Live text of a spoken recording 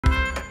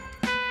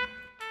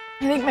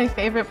I think my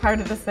favorite part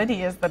of the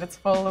city is that it's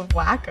full of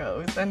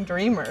wackos and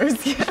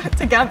dreamers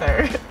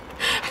together.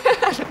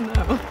 I don't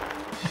know.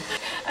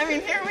 I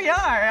mean, here we are.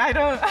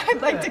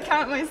 I'd like to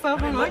count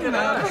myself among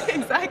them.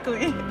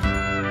 Exactly.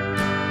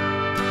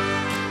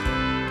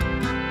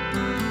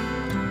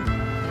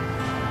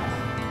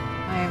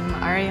 I'm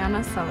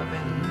Arianna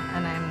Sullivan,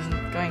 and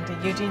I'm going to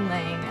Eugene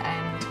Lang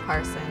and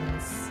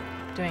Parsons,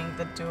 doing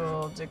the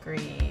dual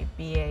degree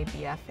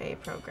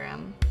BA-BFA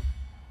program.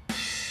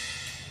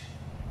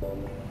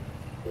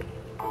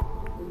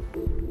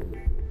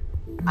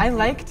 I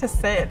like to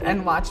sit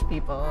and watch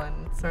people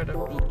and sort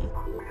of be.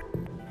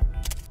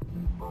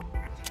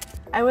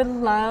 I would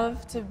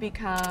love to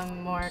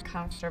become more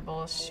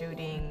comfortable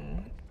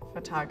shooting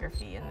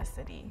photography in the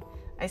city.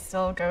 I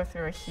still go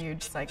through a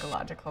huge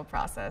psychological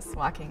process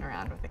walking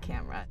around with a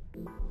camera.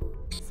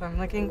 So I'm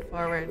looking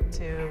forward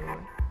to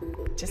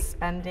just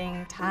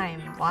spending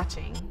time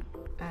watching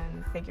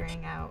and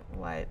figuring out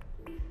what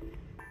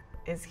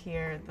is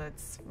here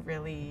that's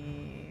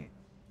really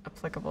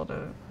applicable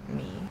to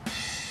me.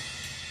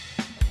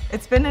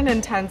 It's been an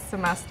intense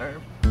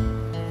semester.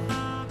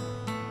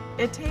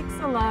 It takes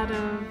a lot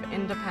of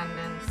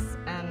independence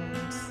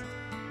and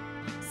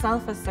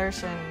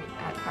self-assertion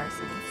at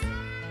Parsons.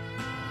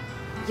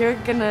 You're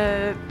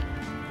gonna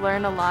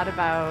learn a lot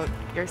about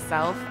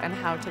yourself and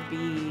how to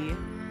be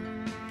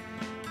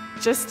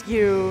just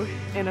you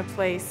in a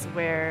place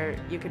where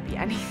you could be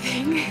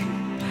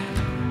anything.